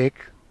this egg,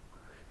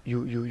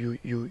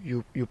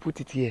 you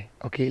put it here,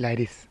 okay, like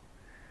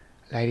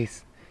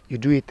this. You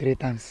do it 3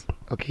 times,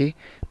 okay?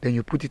 Then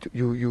you put it,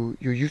 you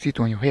use it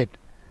on your head,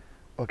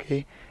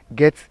 okay?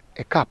 Get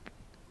a cup,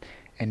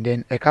 and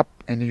then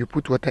you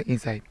put water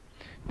inside.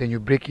 Then you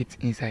break it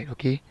inside,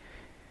 okay?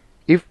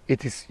 If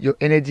it is your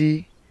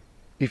energy,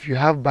 if you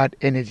have bad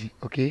energy,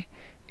 okay,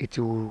 it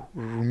will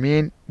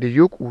remain, the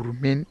yolk will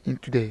remain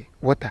into the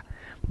water.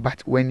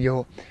 But when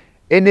your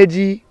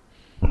energy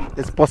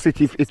is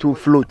positive, it will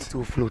float. It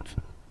will float.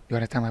 You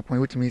understand my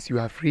point? Which means you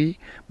are free,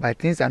 but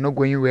things are not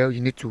going well.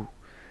 You need to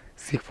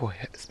seek for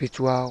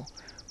spiritual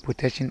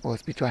protection or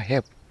spiritual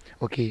help.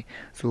 Okay,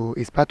 so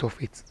it's part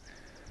of it.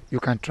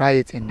 You can try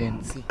it and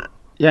then see.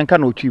 You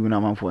can achieve na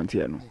man for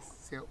no.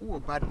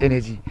 Bad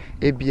energy.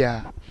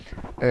 Ebia,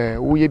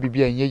 uye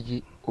bibia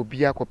nyeji.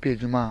 Obi akope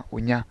ejuma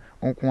onya.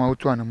 Onko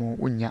auto anamo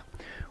onya.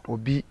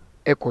 Obi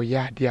eko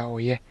ya dia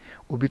oye.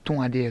 Obi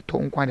ton ade eto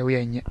onko ade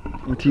oye nye.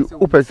 Nti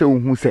opese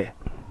ohun se.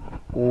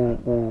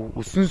 O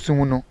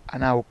sunsun no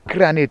ana o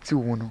kra na eti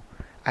wo no.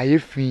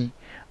 Ayefi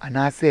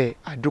ana se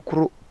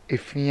adokoro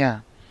efin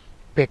a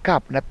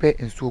backup na pe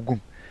enso gum.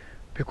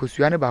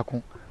 Pekosua ne ba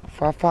ko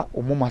fafa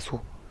omoma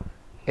so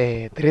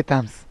 3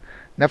 times.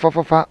 Na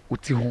fafa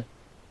uti ho.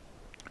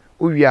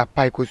 Uwia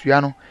pai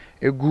kosua no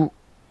egu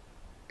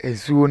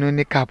ezuo no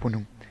ne cap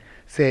no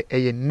se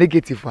eye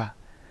negative a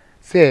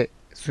se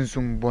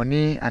sunsum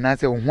boni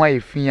anase ohwa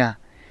efin a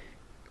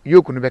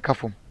yoku no beka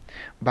fom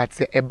but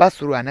se eba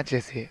soro anache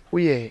se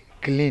uye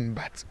clean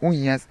but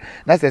unyas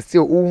na se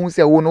still uhun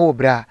se wo no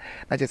obra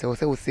na che se wo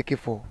se wo seek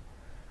for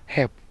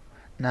help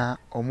na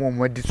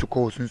omo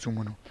disuko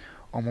sunsum no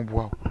omo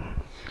boa.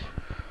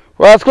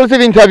 Well, exclusive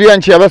interview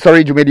and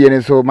sorry,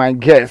 Jumedian. So my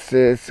guest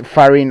is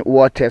Farin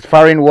Waters.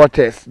 Farin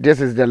Waters,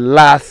 this is the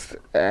last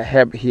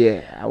help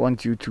here. I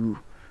want you to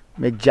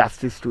make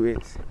justice to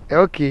it.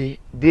 Okay,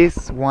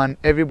 this one,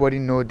 everybody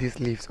know these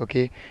leaves,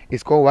 okay?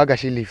 It's called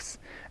wagashi leaves.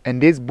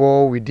 And this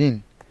ball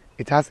within,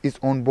 it has its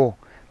own ball.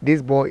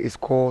 This ball is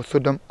called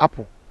Sodom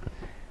apple.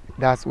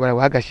 That's what a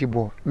wagashi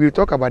ball. We'll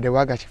talk about the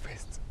wagashi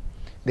first.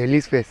 The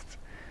leaves first.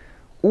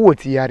 Uwo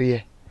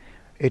tiyarie.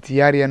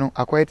 Etiyarie no,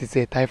 akwaye to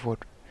say typhoid.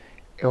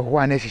 Eho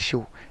ane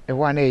shishu,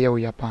 eho ane ye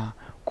uyapa,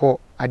 ko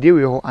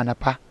adewe ho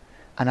anapa,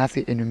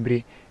 anase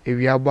enumbre,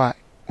 ewiabo a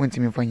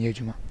wontimi mfanye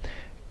adwuma.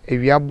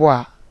 Ewiabo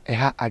a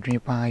eha adwen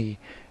pa yi.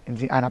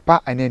 Nti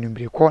anapa ane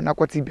enumbre ko na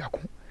kwoti biako,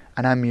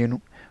 ana mienu,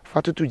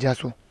 fatutu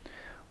jaso.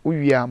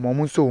 Uwia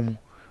momu so mu,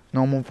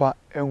 na omumfa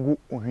engu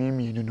ohwen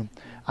mienu num.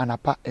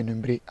 Anapa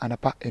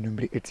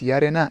enumbre,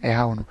 etiyare na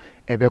eha ono,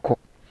 ebeko.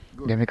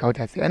 Demeka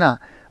utase. Ena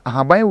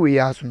ahaban we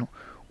yaso no,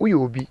 uye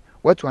obi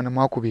watu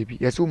anamako baby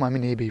yesu mami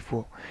na ebe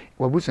ifo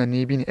wabuso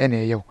ni bi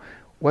ene yew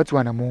watu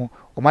anamo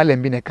o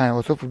malem bi ne kan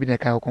osofu bi ne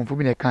kan okonfu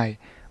bi ne kan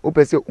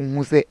opese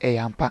unhu se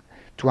eyampa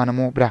to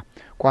anamo bra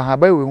kwa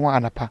habai we ho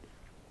anapa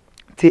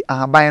ti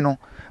ahaban no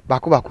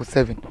bako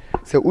 7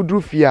 se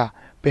udru fia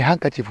pe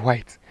handkerchief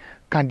white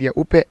kan dia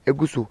upe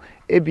eguso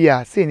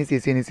ebia se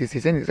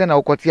ni na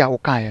okoti a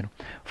wokan no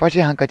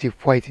fache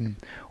handkerchief white ni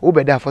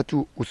obeda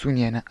fatu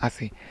usunye na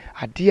ase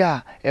ade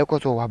a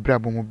ekoso wa bra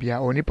bomu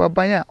bia onipa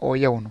ban a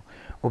oye wo no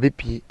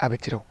obepi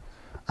abetiro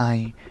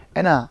ai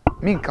ena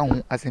minka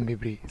ho asem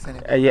bebre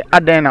eye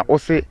adan na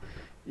ose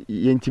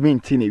yentimi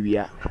nti na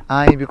wia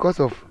ai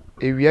because of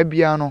ewia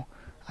bia no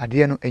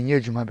ade no enye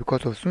adwuma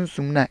because of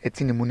sunsum na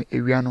etine mu no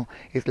ewia no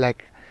it's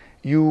like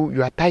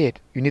you are tired,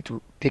 you need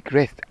to take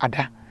rest.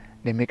 Ada,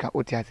 they make a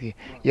OTS.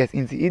 Yes,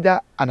 in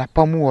either an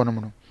apamu or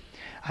no,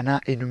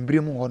 ana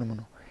enumbrimu or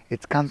no,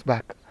 it comes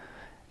back.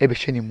 Ebe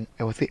shenimu,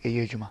 I will say a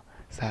yejuma.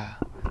 Sir.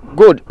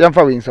 Good, I'm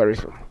sorry,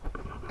 so.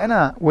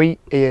 Ana we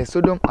a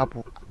Sodom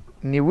apple.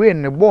 Ni we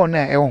ne born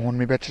na e ho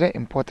me betre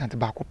important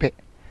ba ko pe.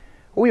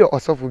 Wo ye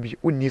osofo bi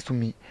unni to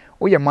me.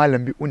 Wo ye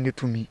malam bi unni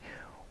to me.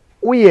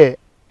 Wo ye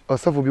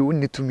osofo bi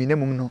unni to me na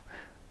mum no.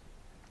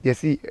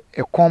 Yesi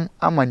e kom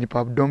ama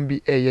nipa dom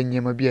bi e ye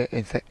nyema bi e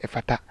nse e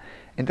fata.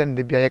 Enten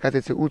de bia ye ka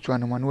se utu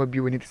anoma no bi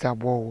woni ti sa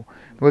bo wo.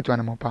 No utu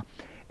anoma pa.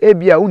 E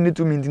bia unni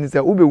to me ntini se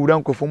wo be wura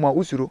nkofo mu a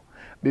usuro.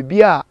 Be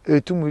bia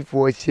etumi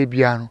fo hye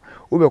bia no.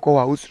 Wo be ko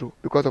wa usuro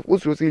because of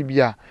usuro se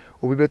bia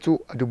obi beto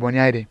aduboni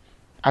aide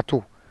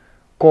ato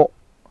ko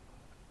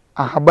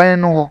ahaban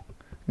no ho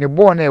ne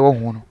bo na e wo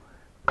ho no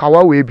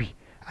kawa we bi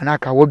ana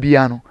kawa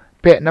bia no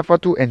pe na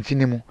fato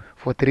enchini mu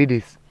for 3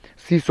 days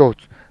sea salt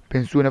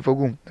pensu na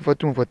fagum na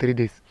fato for 3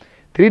 days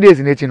 3 days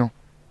na echi no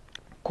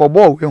ko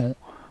bo we ho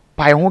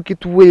pai ho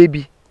kitu we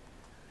bi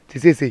ti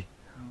sese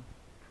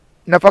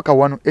na fa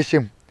kawa no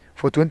ehyem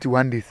for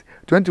 21 days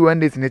 21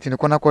 days na echi no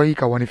kona kwa yi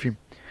kawa no film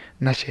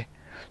na hye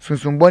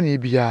sunsun boni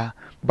bia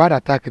bad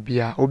attack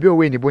bia obi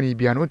owe ni boni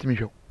bia no ntimi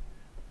hwe.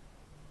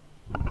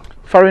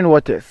 Foreign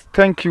Waters,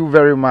 thank you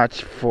very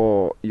much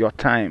for your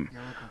time.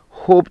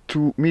 Hope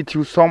to meet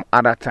you some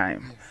other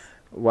time. Yes.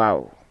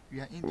 Wow.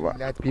 We are into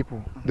that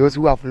people. Those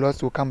who have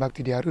lost will come back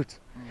to their roots.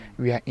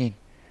 We are in.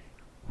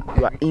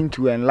 You are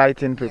into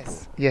enlighten people.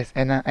 Yes,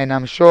 and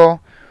I'm sure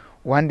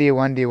one day,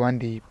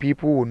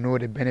 people will know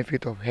the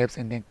benefit of herbs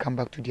and then come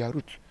back to their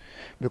roots.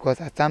 Because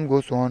as time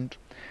goes on,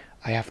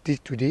 I have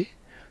teach today,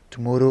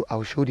 tomorrow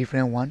I'll show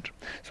different ones,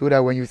 so that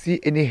when you see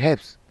any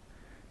herbs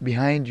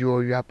behind you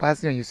or you are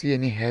passing and you see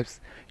any herbs,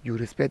 you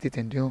respect it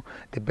and know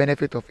the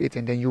benefit of it,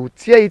 and then you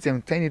tear it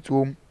and turn it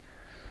home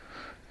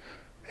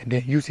and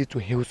then use it to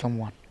heal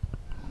someone.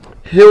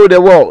 Heal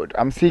the world.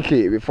 I'm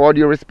CK. With all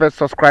due respect,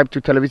 subscribe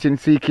to Television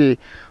CK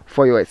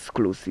for your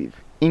exclusive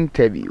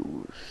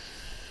interviews.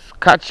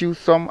 Catch you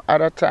some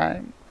other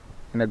time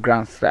in a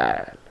grand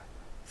style.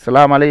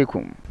 Salam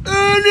alaikum.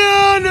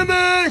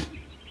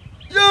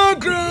 Ya